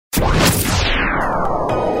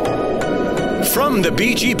From the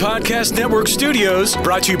BG Podcast Network studios,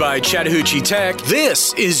 brought to you by Chattahoochee Tech,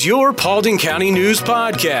 this is your Paulding County News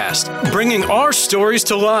Podcast, bringing our stories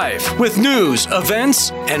to life with news,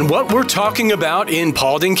 events, and what we're talking about in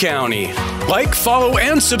Paulding County. Like, follow,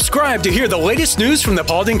 and subscribe to hear the latest news from the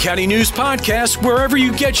Paulding County News Podcast wherever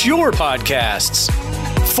you get your podcasts.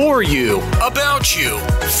 For you, about you,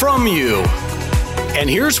 from you. And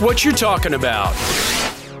here's what you're talking about.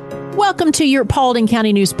 Welcome to your Paulding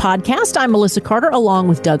County News Podcast. I'm Melissa Carter, along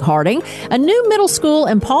with Doug Harding. A new middle school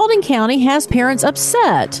in Paulding County has parents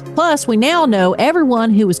upset. Plus, we now know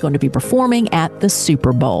everyone who is going to be performing at the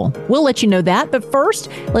Super Bowl. We'll let you know that, but first,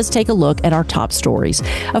 let's take a look at our top stories.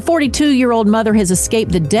 A 42-year-old mother has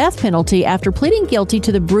escaped the death penalty after pleading guilty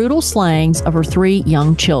to the brutal slayings of her 3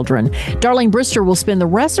 young children. Darlene Brister will spend the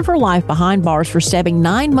rest of her life behind bars for stabbing a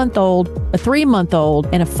 9-month-old, a 3-month-old,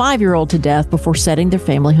 and a 5-year-old to death before setting their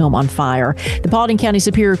family home on fire. The Paulding County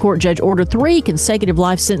Superior Court judge ordered 3 consecutive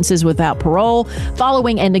life sentences without parole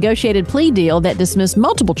following a negotiated plea deal that dismissed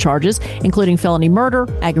multiple charges, including felony murder,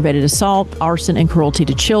 aggravated assault, arson, and cruelty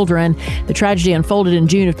to children. The tragedy unfolded in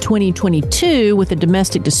June of 2022 with a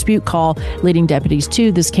domestic dispute call leading deputies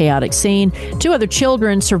to this chaotic scene. 2 other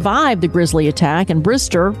children survived the grisly attack, and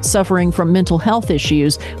Brister, suffering from mental health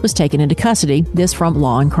issues, was taken into custody. This from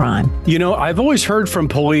Law and Crime. You know, I've always heard from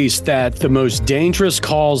police that the most dangerous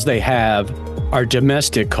calls they have are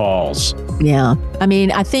domestic calls. Yeah. I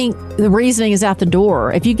mean, I think the reasoning is out the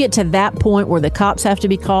door. If you get to that point where the cops have to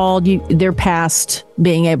be called, they're past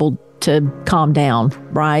being able to calm down,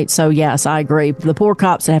 right? So, yes, I agree. The poor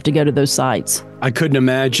cops that have to go to those sites. I couldn't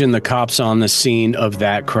imagine the cops on the scene of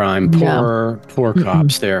that crime. Poor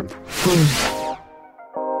cops there.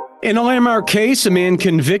 In a landmark case, a man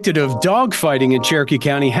convicted of dogfighting in Cherokee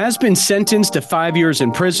County has been sentenced to 5 years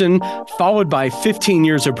in prison, followed by 15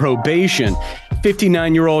 years of probation.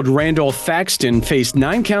 59-year-old Randall Thaxton faced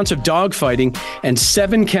 9 counts of dogfighting and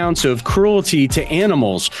 7 counts of cruelty to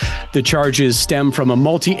animals. The charges stem from a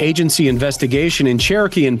multi-agency investigation in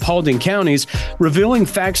Cherokee and Paulding counties, revealing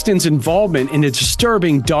Thaxton's involvement in a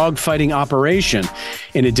disturbing dogfighting operation.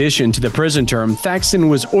 In addition to the prison term, Thaxton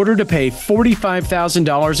was ordered to pay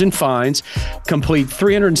 $45,000 in fines, complete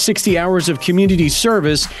 360 hours of community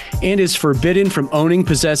service, and is forbidden from owning,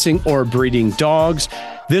 possessing, or breeding dogs.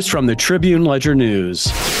 This from the Tribune-Ledger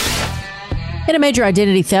News. In a major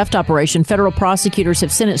identity theft operation, federal prosecutors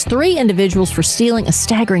have sentenced 3 individuals for stealing a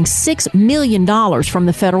staggering $6 million from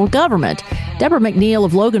the federal government. Deborah McNeil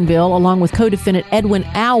of Loganville, along with co-defendant Edwin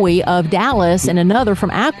Owie of Dallas and another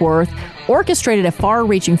from Ackworth, orchestrated a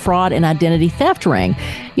far-reaching fraud and identity theft ring.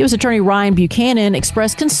 U.S. Attorney Ryan Buchanan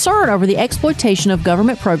expressed concern over the exploitation of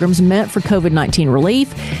government programs meant for COVID-19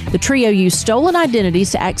 relief. The trio used stolen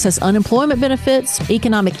identities to access unemployment benefits,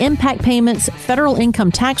 economic impact payments, federal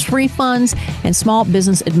income tax refunds, and small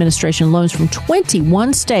business administration loans from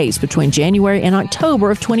 21 states between January and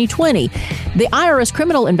October of 2020. The IRS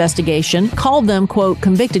criminal investigation called them, quote,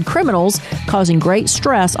 convicted criminals, causing great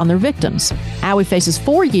stress on their victims. Owie faces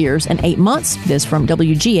 4 years and 8 months. This from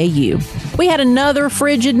WGAU. We had another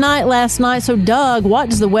frigid night last night. So, Doug, what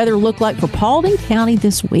does the weather look like for Paulding County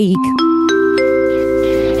this week?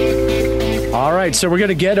 All right, so we're going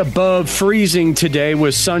to get above freezing today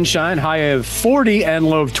with sunshine, high of 40 and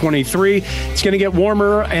low of 23. It's going to get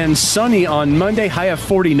warmer and sunny on Monday, high of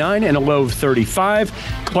 49 and a low of 35.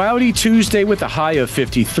 Cloudy Tuesday with a high of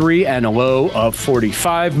 53 and a low of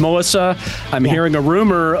 45. Melissa, I'm hearing a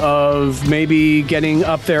rumor of maybe getting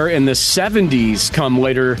up there in the 70s come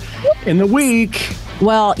later in the week.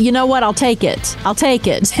 Well, you know what? I'll take it.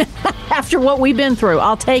 After what we've been through,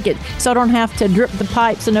 I'll take it. So I don't have to drip the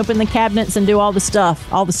pipes and open the cabinets and do all the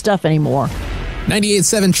stuff anymore.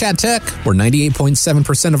 98.7 Chat Tech, where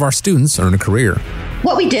 98.7% of our students earn a career.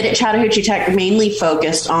 What we did at Chattahoochee Tech mainly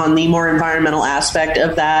focused on the more environmental aspect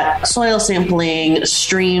of that: soil sampling,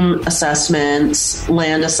 stream assessments,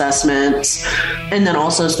 land assessments, and then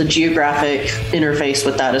also the geographic interface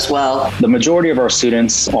with that as well. The majority of our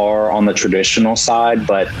students are on the traditional side,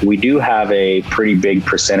 but we do have a pretty big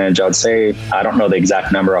percentage. I'd say, I don't know the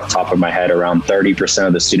exact number off the top of my head, around 30%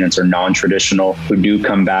 of the students are non-traditional who do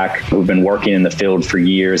come back, who've been working in the field for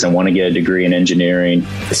years and want to get a degree in engineering.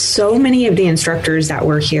 So many of the instructors that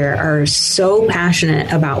work here are so passionate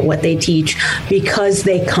about what they teach because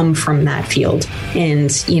they come from that field. And,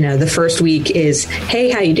 you know, the first week is, hey,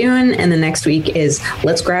 how you doing? And the next week is,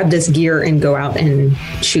 let's grab this gear and go out and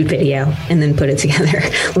shoot video and then put it together.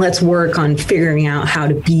 Let's work on figuring out how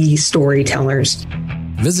to be storytellers.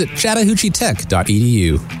 Visit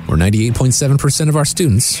chattahoocheetech.edu, where 98.7% of our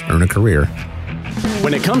students earn a career.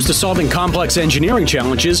 When it comes to solving complex engineering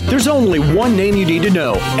challenges, there's only one name you need to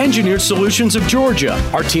know: Engineered Solutions of Georgia.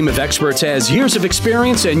 Our team of experts has years of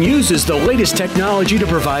experience and uses the latest technology to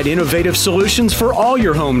provide innovative solutions for all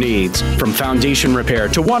your home needs. From foundation repair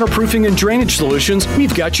to waterproofing and drainage solutions,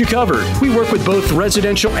 we've got you covered. We work with both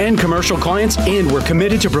residential and commercial clients, and we're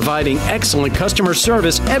committed to providing excellent customer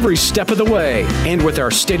service every step of the way. And with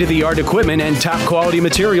our state-of-the-art equipment and top-quality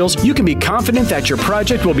materials, you can be confident that your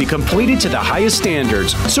project will be completed to the highest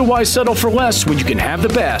standards. So why settle for less when you can have the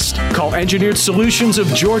best? Call Engineered Solutions of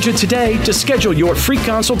Georgia today to schedule your free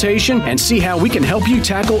consultation and see how we can help you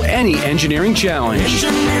tackle any engineering challenge.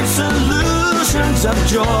 Engineered Solutions of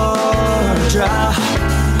Georgia.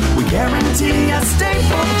 We guarantee a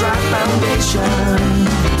stable, dry foundation.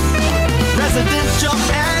 Residential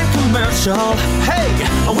and commercial. Hey,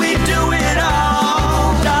 we do it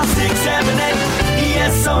all. Dial 678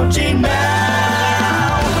 ESOG now.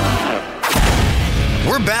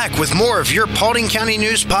 We're back with more of your Paulding County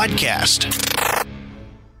News Podcast.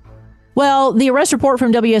 Well, the arrest report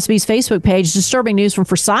from WSB's Facebook page, disturbing news from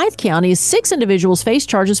Forsyth County, is 6 individuals face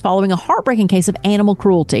charges following a heartbreaking case of animal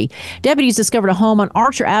cruelty. Deputies discovered a home on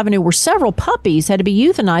Archer Avenue where several puppies had to be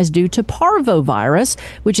euthanized due to parvovirus,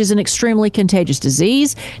 which is an extremely contagious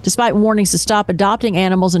disease. Despite warnings to stop adopting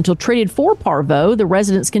animals until treated for parvo, the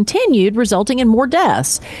residents continued, resulting in more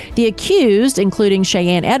deaths. The accused, including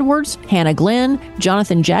Cheyenne Edwards, Hannah Glenn,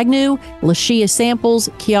 Jonathan Jagnew, Lashia Samples,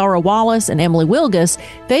 Kiara Wallace, and Emily Wilgus,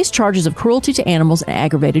 face charges of cruelty to animals and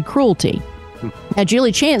aggravated cruelty. Now,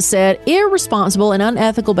 Julie Chance said, irresponsible and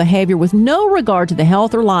unethical behavior with no regard to the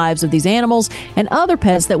health or lives of these animals and other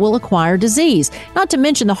pets that will acquire disease, not to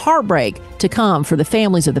mention the heartbreak to come for the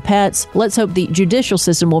families of the pets. Let's hope the judicial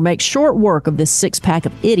system will make short work of this six-pack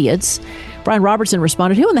of idiots. Brian Robertson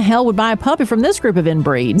responded, who in the hell would buy a puppy from this group of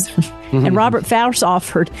inbreeds? And Robert Faust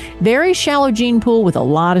offered, very shallow gene pool with a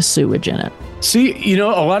lot of sewage in it. See, you know,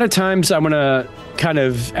 a lot of times I'm going to kind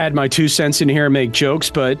of add my 2 cents in here and make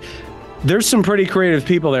jokes, but there's some pretty creative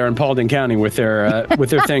people there in Paulding County with their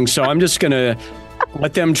things. So I'm just going to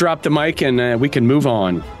let them drop the mic and we can move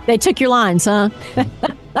on. They took your lines, huh?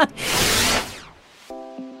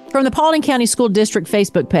 From the Paulding County School District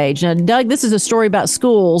Facebook page. Now, Doug, this is a story about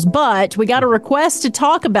schools, but we got a request to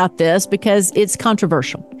talk about this because it's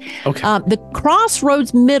controversial. Okay. The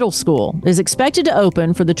Crossroads Middle School is expected to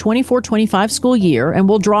open for the 24-25 school year and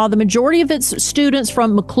will draw the majority of its students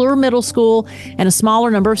from McClure Middle School and a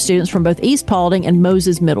smaller number of students from both East Paulding and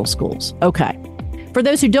Moses Middle Schools. Okay. For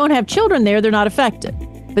those who don't have children there, they're not affected.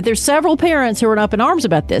 But there's several parents who are up in arms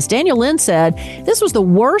about this. Daniel Lynn said, this was the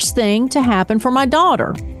worst thing to happen for my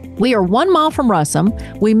daughter. We are 1 mile from Russell.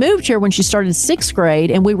 We moved here when she started 6th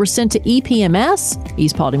grade, and we were sent to EPMS,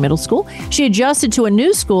 East Paulding Middle School. She adjusted to a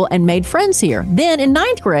new school and made friends here. Then in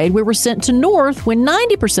 9th grade, we were sent to North when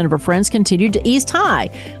 90% of her friends continued to East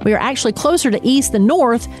High. We are actually closer to East than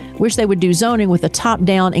North. Wish they would do zoning with a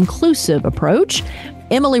top-down inclusive approach.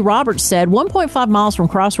 Emily Roberts said 1.5 miles from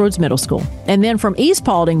Crossroads Middle School. And then from East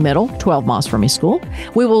Paulding Middle, 12 miles from East School,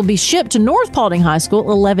 we will be shipped to North Paulding High School,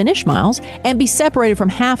 11-ish miles, and be separated from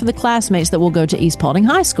half of the classmates that will go to East Paulding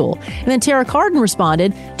High School. And then Tara Carden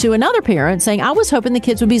responded to another parent saying, I was hoping the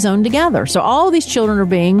kids would be zoned together. So all of these children are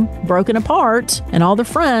being broken apart and all their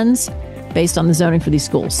friends based on the zoning for these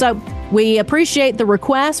schools. So we appreciate the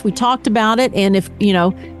request. We talked about it. And if, you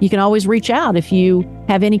know, you can always reach out if you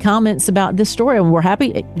have any comments about this story. And we're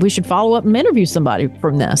happy. We should follow up and interview somebody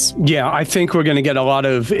from this. Yeah, I think we're going to get a lot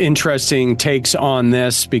of interesting takes on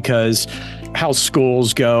this because how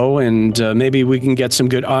schools go. And maybe we can get some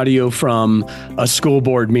good audio from a school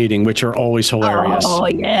board meeting, which are always hilarious. Oh,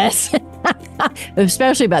 yes.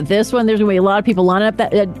 Especially about this one. There's going to be a lot of people lining up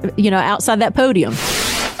that, outside that podium.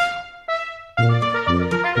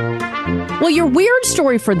 Well, your weird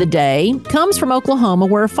story for the day comes from Oklahoma,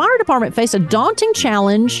 where a fire department faced a daunting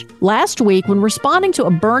challenge last week when responding to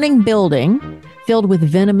a burning building filled with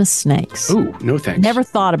venomous snakes. Ooh, no thanks. Never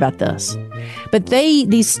thought about this. But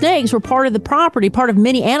these snakes were part of the property, part of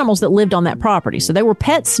many animals that lived on that property. So they were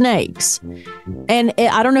pet snakes. And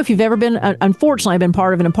I don't know if you've ever been, unfortunately, I've been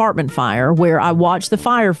part of an apartment fire where I watched the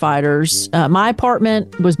firefighters. My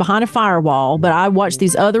apartment was behind a firewall, but I watched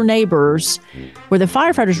these other neighbors where the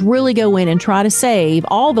firefighters really go in and try to save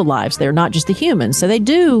all the lives there, not just the humans. So they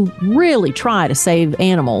do really try to save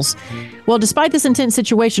animals. Well, despite this intense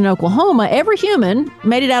situation in Oklahoma, every human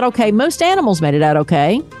made it out okay. Most animals made it out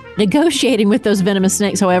okay. Negotiating with those venomous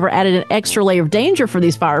snakes, however, added an extra layer of danger for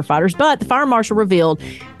these firefighters. But the fire marshal revealed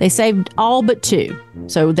they saved all but 2.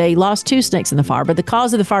 So they lost 2 snakes in the fire. But the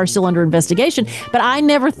cause of the fire is still under investigation. But I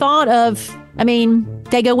never thought of I mean,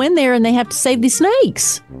 they go in there and they have to save these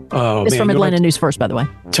snakes. Oh, It's man, from going Atlanta News First, by the way.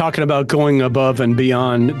 Talking about going above and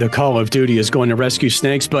beyond the call of duty is going to rescue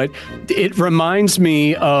snakes, but it reminds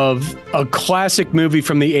me of a classic movie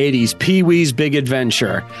from the 80s, Pee-wee's Big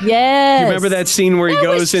Adventure. Yes. You remember that scene where he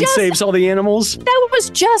goes and saves all the animals? That was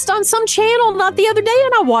just on some channel not the other day,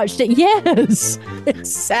 and I watched it. Yes,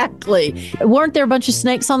 exactly. Weren't there a bunch of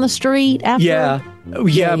snakes on the street after? Yeah,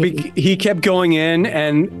 he kept going in,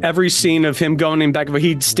 and every scene of him going in back,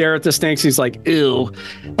 he'd stare at the snakes. He's like, ew.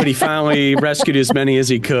 But he finally rescued as many as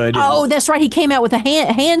he could. Oh, that's right. He came out with a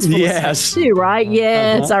hands full of snakes too, right?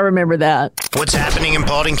 Yes, I remember that. What's happening in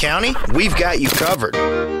Paulding County? We've got you covered.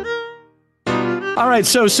 All right,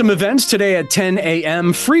 so some events today at 10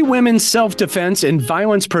 a.m. Free Women's Self-Defense and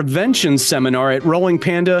Violence Prevention Seminar at Rolling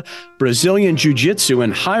Panda Brazilian Jiu-Jitsu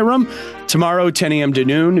in Hiram. Tomorrow, 10 a.m. to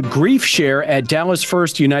noon, Grief Share at Dallas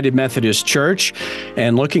First United Methodist Church.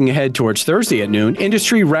 And looking ahead towards Thursday at noon,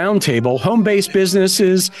 Industry Roundtable, home-based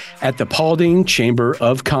businesses at the Paulding Chamber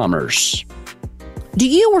of Commerce. Do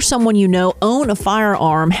you or someone you know own a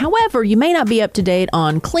firearm? However, you may not be up to date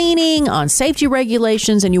on cleaning, on safety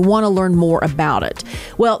regulations, and you want to learn more about it.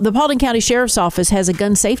 Well, the Paulding County Sheriff's Office has a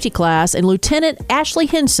gun safety class, and Lieutenant Ashley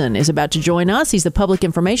Henson is about to join us. He's the Public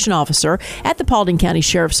Information Officer at the Paulding County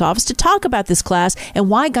Sheriff's Office to talk about this class and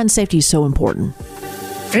why gun safety is so important.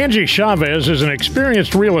 Angie Chavez is an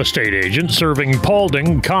experienced real estate agent serving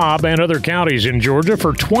Paulding, Cobb, and other counties in Georgia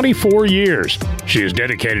for 24 years. She is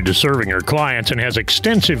dedicated to serving her clients and has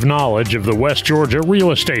extensive knowledge of the West Georgia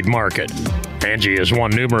real estate market. Angie has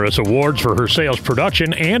won numerous awards for her sales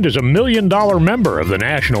production and is a $1 million member of the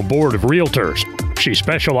National Board of Realtors. She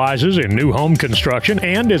specializes in new home construction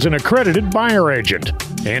and is an accredited buyer agent.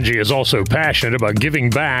 Angie is also passionate about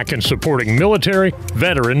giving back and supporting military,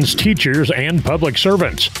 veterans, teachers, and public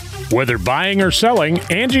servants. Whether buying or selling,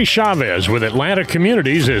 Angie Chavez with Atlanta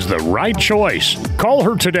Communities is the right choice. Call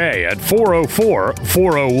her today at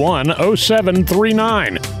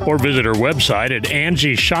 404-401-0739 or visit her website at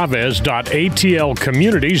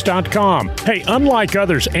angiechavez.atlcommunities.com. Hey, unlike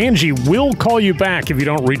others, Angie will call you back if you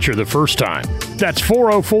don't reach her the first time. That's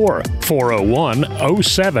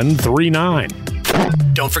 404-401-0739.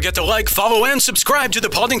 Don't forget to like, follow, and subscribe to the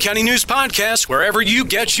Paulding County News Podcast wherever you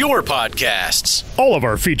get your podcasts. All of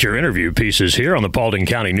our feature interview pieces here on the Paulding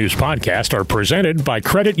County News Podcast are presented by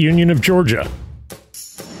Credit Union of Georgia.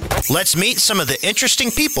 Let's meet some of the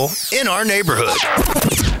interesting people in our neighborhood.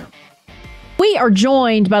 We are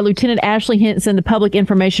joined by Lieutenant Ashley Henson, the Public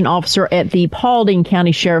Information Officer at the Paulding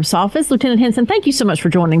County Sheriff's Office. Lieutenant Henson, thank you so much for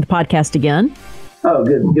joining the podcast again. Oh,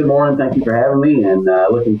 good morning. Thank you for having me, and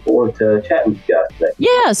looking forward to chatting with you guys today.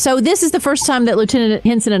 Yeah, so this is the first time that Lieutenant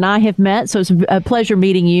Henson and I have met, so it's a pleasure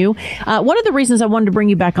meeting you. One of the reasons I wanted to bring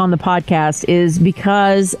you back on the podcast is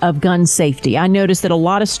because of gun safety. I noticed that a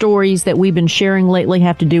lot of stories that we've been sharing lately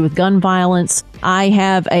have to do with gun violence. I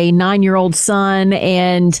have a 9-year-old son,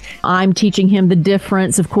 and I'm teaching him the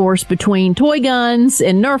difference, of course, between toy guns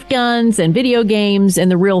and Nerf guns and video games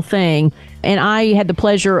and the real thing. And I had the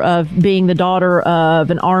pleasure of being the daughter of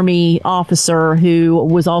an Army officer who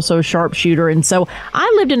was also a sharpshooter. And so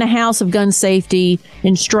I lived in a house of gun safety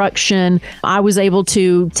instruction. I was able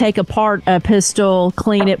to take apart a pistol,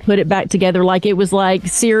 clean it, put it back together like it was like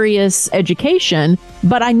serious education.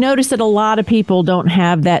 But I noticed that a lot of people don't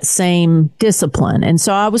have that same discipline. And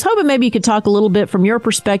so I was hoping maybe you could talk a little bit from your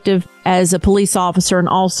perspective as a police officer and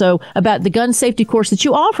also about the gun safety course that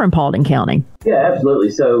you offer in Paulding County. Yeah, absolutely.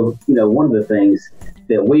 So, one of the things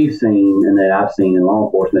that we've seen and that I've seen in law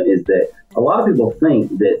enforcement is that a lot of people think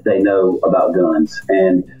that they know about guns.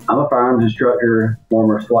 And I'm a firearms instructor,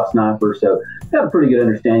 former SWAT sniper, so I have a pretty good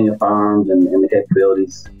understanding of firearms and the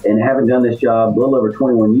capabilities. And having done this job a little over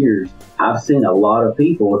 21 years, I've seen a lot of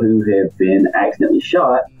people who have been accidentally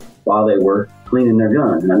shot while they were cleaning their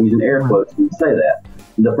guns. And I'm using air quotes when I say that.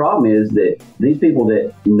 The problem is that these people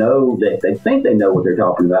that know that they think they know what they're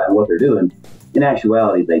talking about and what they're doing, in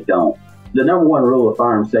actuality, they don't. The number one rule of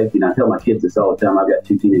firearm safety, and I tell my kids this all the time, I've got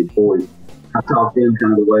 2 teenage boys, I taught them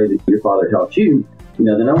kind of the way that your father taught you. The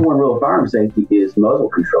number one rule of firearm safety is muzzle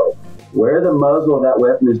control. Where the muzzle of that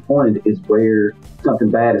weapon is pointed is where something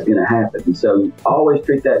bad is going to happen. And so always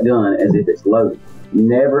treat that gun as if it's loaded.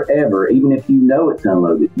 Never, ever, even if you know it's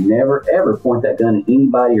unloaded, never, ever point that gun at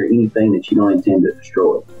anybody or anything that you don't intend to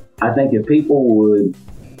destroy. I think if people would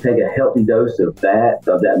take a healthy dose of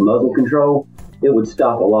that muzzle control, it would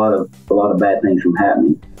stop a lot of bad things from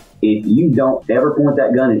happening. If you don't ever point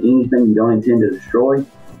that gun at anything you don't intend to destroy,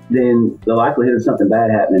 then the likelihood of something bad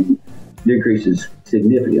happening decreases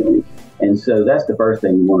significantly. And so that's the first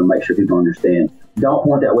thing you want to make sure people understand. Don't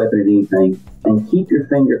point that weapon at anything. and keep your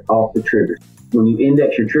finger off the trigger. When you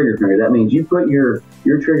index your trigger finger, that means you put your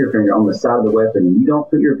trigger finger on the side of the weapon and you don't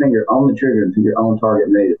put your finger on the trigger until you're on target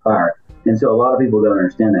and ready to fire. And so a lot of people don't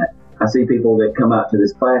understand that. I see people that come out to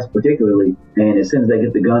this class particularly, and as soon as they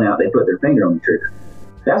get the gun out, they put their finger on the trigger.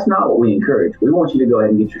 That's not what we encourage. We want you to go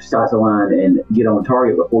ahead and get your sights aligned and get on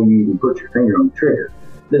target before you even put your finger on the trigger.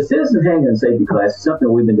 The Citizen Handgun Safety class is something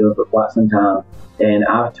we've been doing for quite some time, and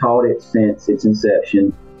I've taught it since its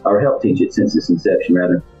inception, or helped teach it since its inception,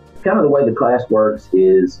 rather. Kind of the way the class works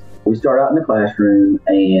is we start out in the classroom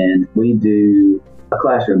and we do a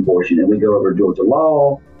classroom portion, and we go over Georgia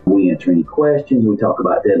law, we answer any questions, we talk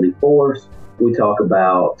about deadly force, we talk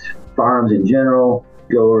about firearms in general,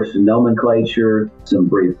 go over some nomenclature, some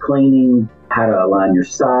brief cleaning, how to align your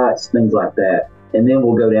sights, things like that. And then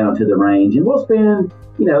we'll go down to the range and we'll spend,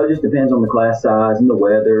 it just depends on the class size and the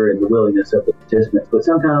weather and the willingness of the participants, but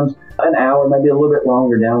sometimes an hour, maybe a little bit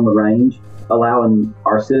longer down the range, allowing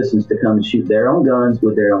our citizens to come and shoot their own guns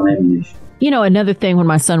with their own ammunition. Another thing when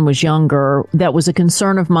my son was younger that was a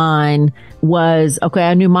concern of mine was, okay,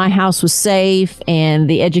 I knew my house was safe and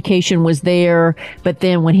the education was there. But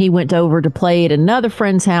then when he went over to play at another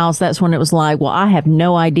friend's house, that's when it was like, well, I have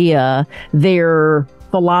no idea their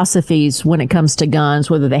philosophies when it comes to guns,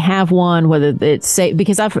 whether they have one, whether it's safe.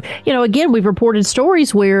 Because again, we've reported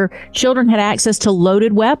stories where children had access to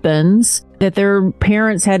loaded weapons that their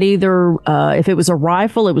parents had either, if it was a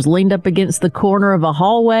rifle, it was leaned up against the corner of a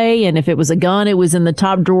hallway. And if it was a gun, it was in the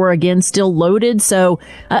top drawer, again, still loaded. So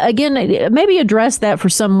again, maybe address that for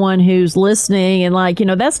someone who's listening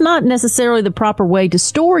and that's not necessarily the proper way to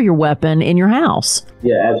store your weapon in your house.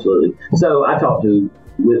 Yeah, absolutely. So I talk to,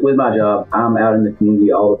 with my job, I'm out in the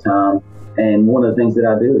community all the time. And one of the things that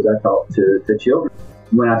I do is I talk to children.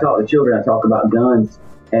 When I talk to children, I talk about guns.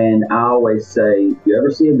 And I always say, if you ever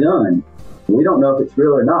see a gun, we don't know if it's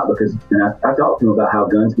real or not, because I talk to them about how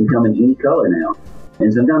guns can come in any color now.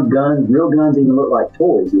 And sometimes real guns even look like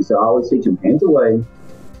toys. And so I always teach them, hands away,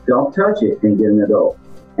 don't touch it, and get an adult.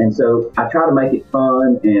 And so I try to make it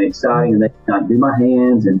fun and exciting, and they kind of do my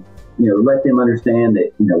hands and, let them understand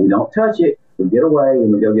that, we don't touch it, we get away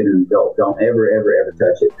and we go get an adult. Don't ever, ever, ever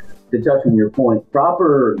touch it. To touch on your point,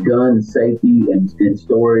 proper gun safety and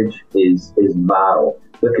storage is vital,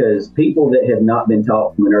 because people that have not been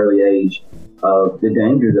taught from an early age of the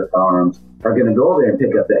dangers of firearms are going to go over there and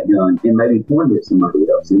pick up that gun and maybe point it at somebody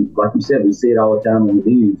else. And like you said, we see it all the time on the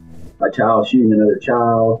news. A child shooting another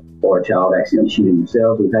child, or a child accidentally shooting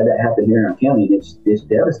themselves. We've had that happen here in our county, and it's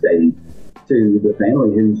devastating to the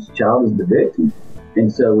family whose child is the victim.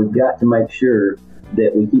 And so we've got to make sure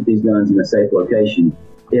that we keep these guns in a safe location.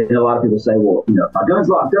 And a lot of people say, well, if my gun's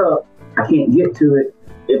locked up, I can't get to it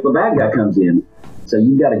if a bad guy comes in. So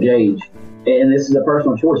you've got to gauge, and this is a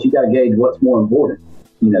personal choice, you've got to gauge what's more important.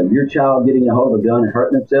 Your child getting a hold of a gun and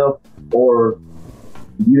hurting himself, or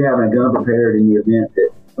you having a gun prepared in the event that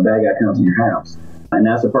a bad guy comes in your house. And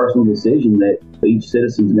that's a personal decision that each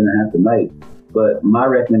citizen is going to have to make. But my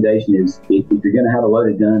recommendation is, if you're going to have a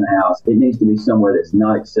loaded gun in the house, it needs to be somewhere that's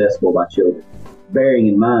not accessible by children. Bearing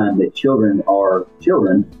in mind that children are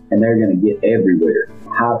children, and they're going to get everywhere.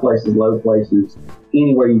 High places, low places,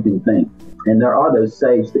 anywhere you can think. And there are those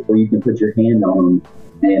safes where you can put your hand on them.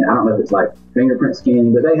 And I don't know if it's like fingerprint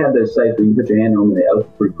scanning, but they have those safes where you put your hand on them and they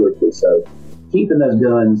open pretty quickly. So keeping those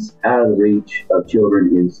guns out of the reach of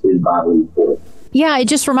children is vitally important. Yeah, it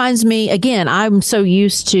just reminds me, again, I'm so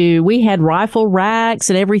used to, we had rifle racks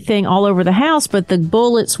and everything all over the house, but the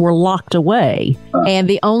bullets were locked away. And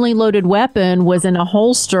the only loaded weapon was in a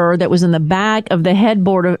holster that was in the back of the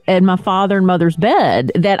headboard in my father and mother's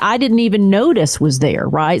bed that I didn't even notice was there,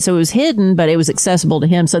 right? So it was hidden, but it was accessible to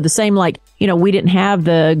him. So the same, we didn't have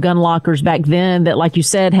the gun lockers back then that, like you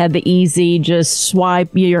said, had the easy, just swipe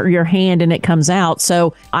your hand and it comes out.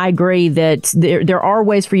 So I agree that there are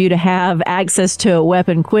ways for you to have access to a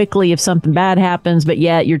weapon quickly if something bad happens, but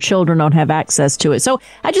yet your children don't have access to it. So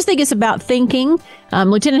I just think it's about thinking.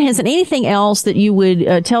 Lieutenant Henson, anything else that you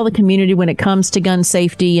would tell the community when it comes to gun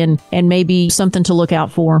safety and maybe something to look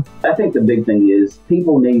out for? I think the big thing is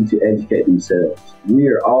people need to educate themselves. We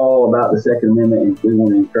are all about the Second Amendment, and we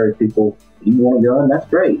want to encourage people. If you want a gun, that's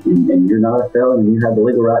great, and you're not a felon and you have the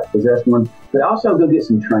legal right to possess one, but also go get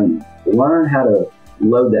some training. Learn how to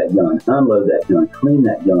load that gun, unload that gun, clean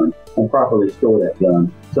that gun, and properly store that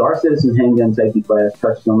gun. So our Citizens Handgun Safety class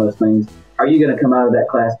touches on those things. Are you going to come out of that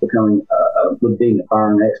class becoming being a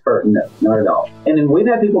firearm expert? No, not at all. And then we've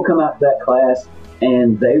had people come out to that class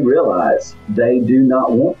and they realize they do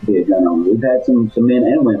not want to be a gun owner. We've had some men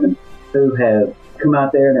and women who have come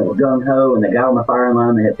out there and they were gung-ho and they got on the firing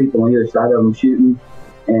line. They had people on either side of them shooting.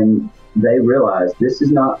 And they realize this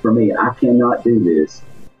is not for me. I cannot do this.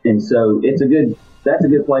 And so that's a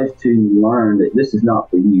good place to learn that this is not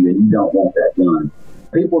for you and you don't want that gun.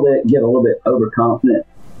 People that get a little bit overconfident,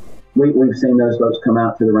 we've seen those folks come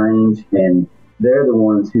out to the range, and they're the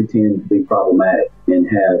ones who tend to be problematic and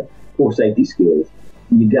have poor safety skills.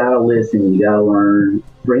 You got to listen. You got to learn.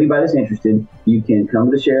 For anybody that's interested, you can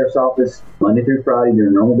come to the sheriff's office Monday through Friday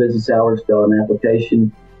during normal business hours, fill out an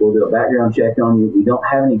application. We'll do a background check on you. We don't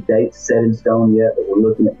have any dates set in stone yet, but we're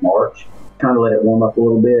looking at March, trying to let it warm up a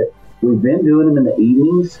little bit. We've been doing them in the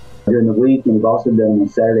evenings during the week, and we've also done them on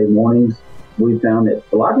Saturday mornings. We found that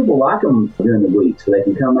a lot of people like them during the week, so they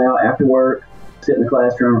can come out after work, sit in the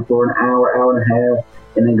classroom for an hour, hour and a half,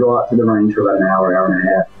 and then go out to the range for about an hour, hour and a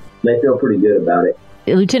half. They feel pretty good about it.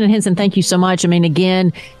 Lieutenant Henson, thank you so much. I mean,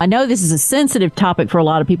 again, I know this is a sensitive topic for a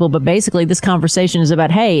lot of people, but basically this conversation is about,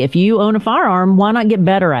 hey, if you own a firearm, why not get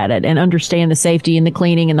better at it and understand the safety and the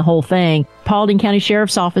cleaning and the whole thing? Paulding County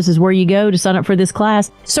Sheriff's Office is where you go to sign up for this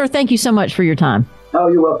class. Sir, thank you so much for your time. Oh,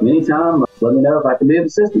 you're welcome. Anytime. Let me know if I can be of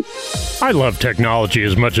assistance. I love technology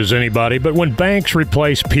as much as anybody, but when banks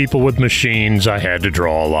replace people with machines, I had to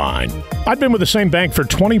draw a line. I've been with the same bank for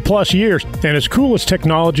 20 plus years, and as cool as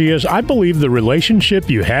technology is, I believe the relationship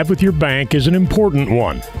you have with your bank is an important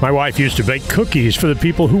one. My wife used to bake cookies for the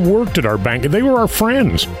people who worked at our bank. They were our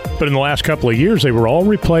friends. But in the last couple of years, they were all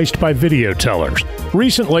replaced by video tellers.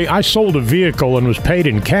 Recently, I sold a vehicle and was paid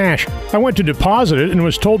in cash. I went to deposit it and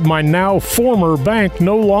was told my now former bank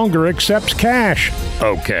no longer accepts cash.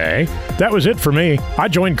 Okay. That was it for me. I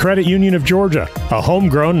joined Credit Union of Georgia, a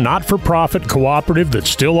homegrown, not-for-profit cooperative that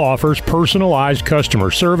still offers personalized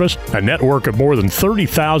customer service, a network of more than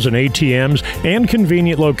 30,000 ATMs, and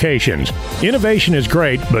convenient locations. Innovation is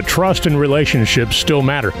great, but trust and relationships still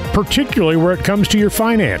matter, particularly where it comes to your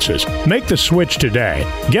finances. Make the switch today.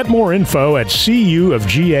 Get more info at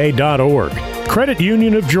cuofga.org. Credit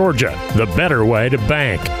Union of Georgia, the better way to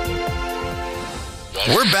bank.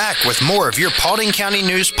 We're back with more of your Paulding County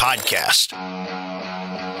News podcast.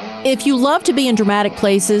 If you love to be in dramatic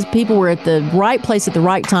places, people were at the right place at the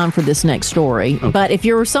right time for this next story. Okay. But if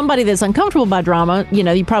you're somebody that's uncomfortable by drama,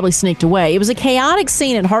 you probably sneaked away. It was a chaotic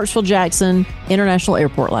scene at Hartsfield-Jackson International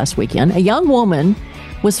Airport last weekend. A young woman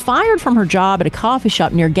was fired from her job at a coffee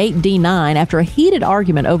shop near Gate D9 after a heated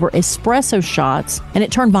argument over espresso shots, and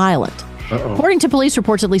it turned violent. Uh-oh. According to police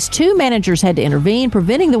reports, at least 2 managers had to intervene,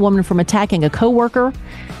 preventing the woman from attacking a coworker.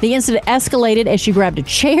 The incident escalated as she grabbed a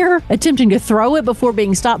chair, attempting to throw it before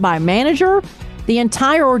being stopped by a manager. The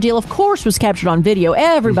entire ordeal, of course, was captured on video.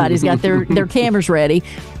 Everybody's got their cameras ready,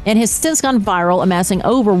 and has since gone viral, amassing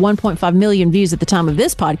over 1.5 million views at the time of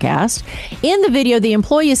this podcast. In the video, the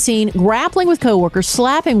employee is seen grappling with coworkers,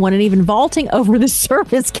 slapping one, and even vaulting over the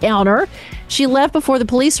service counter. She left before the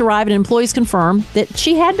police arrived, and employees confirmed that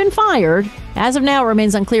she had been fired. As of now, it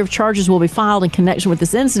remains unclear if charges will be filed in connection with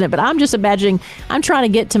this incident, but I'm just imagining I'm trying to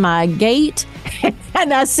get to my gate,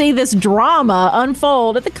 and I see this drama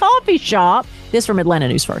unfold at the coffee shop. This from Atlanta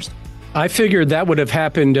News First. I figured that would have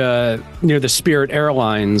happened near the Spirit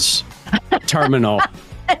Airlines terminal.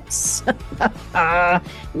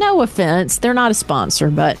 No offense. They're not a sponsor,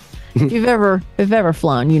 but if you've ever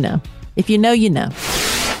flown, you know. If you know, you know.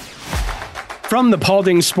 From the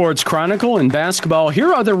Paulding Sports Chronicle in basketball,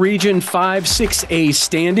 here are the Region 5 6A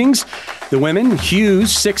standings. The women,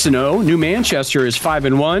 Hughes 6-0, New Manchester is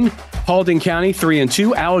 5-1, Paulding County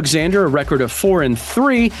 3-2, Alexander a record of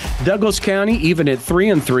 4-3, Douglas County even at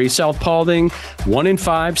 3-3, South Paulding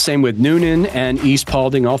 1-5, same with Noonan and East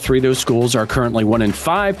Paulding. All 3 of those schools are currently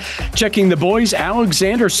 1-5. Checking the boys,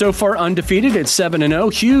 Alexander so far undefeated at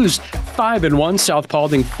 7-0, Hughes 5-1, South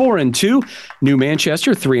Paulding 4-2, New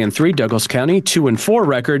Manchester 3-3, Douglas County 2-4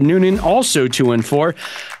 record, Noonan also 2-4,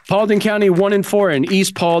 Paulding County 1-4, and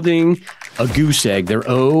East Paulding a goose egg. They're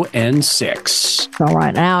 0-6. All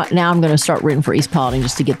right, now I'm going to start rooting for East Paulding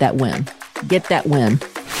just to get that win. Get that win.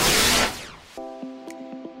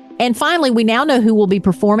 And finally, we now know who will be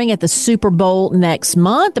performing at the Super Bowl next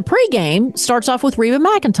month. The pregame starts off with Reba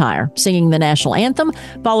McEntire singing the national anthem,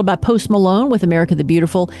 followed by Post Malone with America the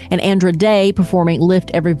Beautiful, and Andra Day performing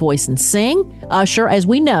Lift Every Voice and Sing. Usher, as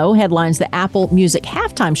we know, headlines the Apple Music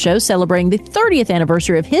halftime show celebrating the 30th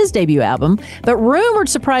anniversary of his debut album. But rumored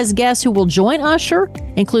surprise guests who will join Usher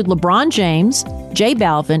include LeBron James, J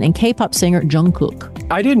Balvin, and K-pop singer Jungkook.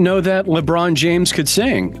 I didn't know that LeBron James could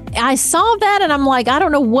sing. I saw that and I'm like, I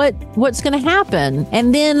don't know what's going to happen.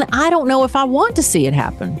 And then I don't know if I want to see it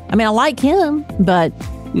happen. I mean, I like him, but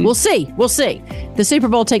we'll see. We'll see. The Super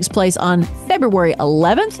Bowl takes place on February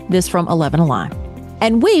 11th. This from 11 Alive.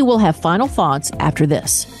 And we will have final thoughts after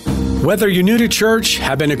this. Whether you're new to church,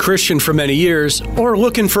 have been a Christian for many years, or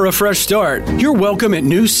looking for a fresh start, you're welcome at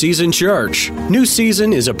New Season Church. New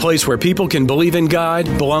Season is a place where people can believe in God,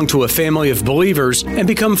 belong to a family of believers, and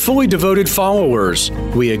become fully devoted followers.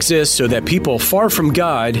 We exist so that people far from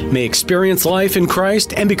God may experience life in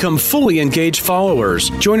Christ and become fully engaged followers.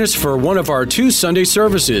 Join us for one of our 2 Sunday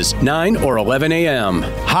services, 9 or 11 a.m.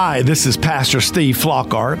 Hi, this is Pastor Steve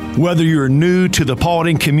Flockhart. Whether you're new to the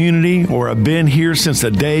Paulding community or have been here since the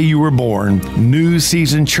day you were born, New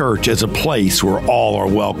Season Church is a place where all are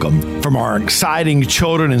welcome. From our exciting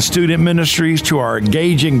children and student ministries to our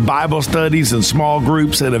engaging Bible studies and small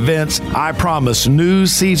groups and events, I promise New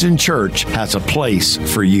Season Church has a place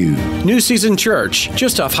for you. New Season Church,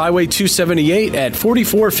 just off Highway 278 at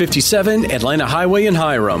 4457 Atlanta Highway in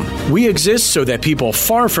Hiram. We exist so that people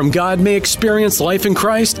far from God may experience life in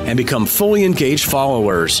Christ and become fully engaged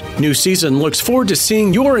followers. New Season looks forward to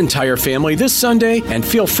seeing your entire family this Sunday, and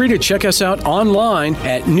feel free to check us out online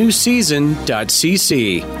at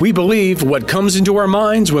newseason.cc. We believe what comes into our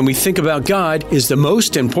minds when we think about God is the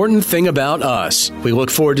most important thing about us. We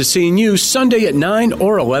look forward to seeing you Sunday at 9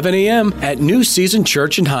 or 11 a.m. at New Season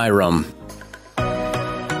Church in Hiram.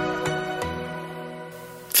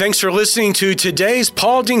 Thanks for listening to today's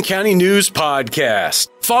Paulding County News Podcast.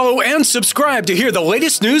 Follow and subscribe to hear the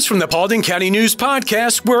latest news from the Paulding County News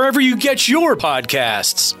Podcast wherever you get your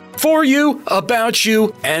podcasts. For you, about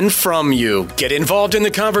you, and from you. Get involved in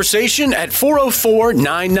the conversation at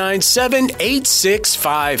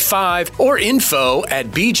 404-997-8655 or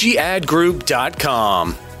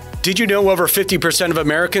info@bgadgroup.com. Did you know over 50% of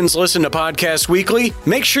Americans listen to podcasts weekly?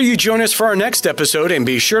 Make sure you join us for our next episode, and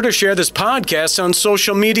be sure to share this podcast on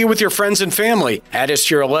social media with your friends and family. Add us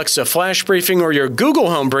to your Alexa Flash Briefing or your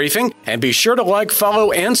Google Home Briefing, and be sure to like,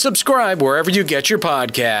 follow, and subscribe wherever you get your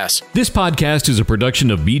podcasts. This podcast is a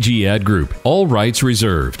production of BG Ad Group. All rights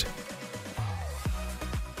reserved.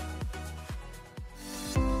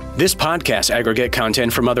 This podcast aggregate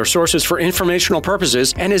content from other sources for informational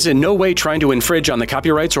purposes and is in no way trying to infringe on the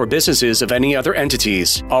copyrights or businesses of any other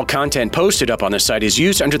entities. All content posted up on the site is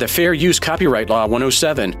used under the Fair Use Copyright Law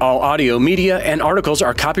 107. All audio, media, and articles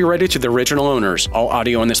are copyrighted to the original owners. All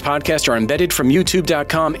audio in this podcast are embedded from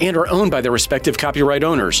YouTube.com and are owned by their respective copyright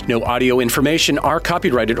owners. No audio information are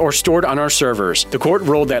copyrighted or stored on our servers. The court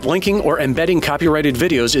ruled that linking or embedding copyrighted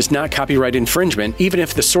videos is not copyright infringement, even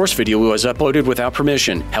if the source video was uploaded without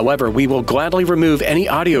permission. However, we will gladly remove any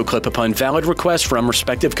audio clip upon valid request from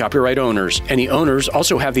respective copyright owners. Any owners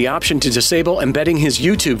also have the option to disable embedding his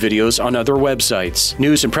YouTube videos on other websites.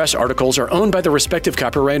 News and press articles are owned by the respective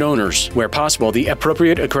copyright owners. Where possible, the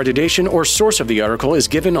appropriate accreditation or source of the article is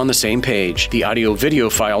given on the same page. The audio-video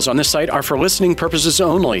files on this site are for listening purposes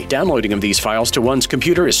only. Downloading of these files to one's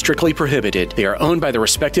computer is strictly prohibited. They are owned by the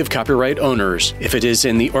respective copyright owners. If it is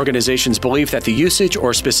in the organization's belief that the usage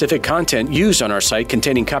or specific content used on our site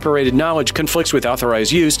containing copyrighted knowledge conflicts with authorized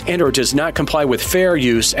use and or does not comply with fair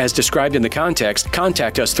use as described in the context,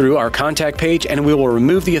 contact us through our contact page and we will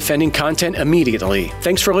remove the offending content immediately.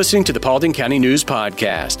 Thanks for listening to the Paulding County News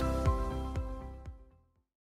Podcast.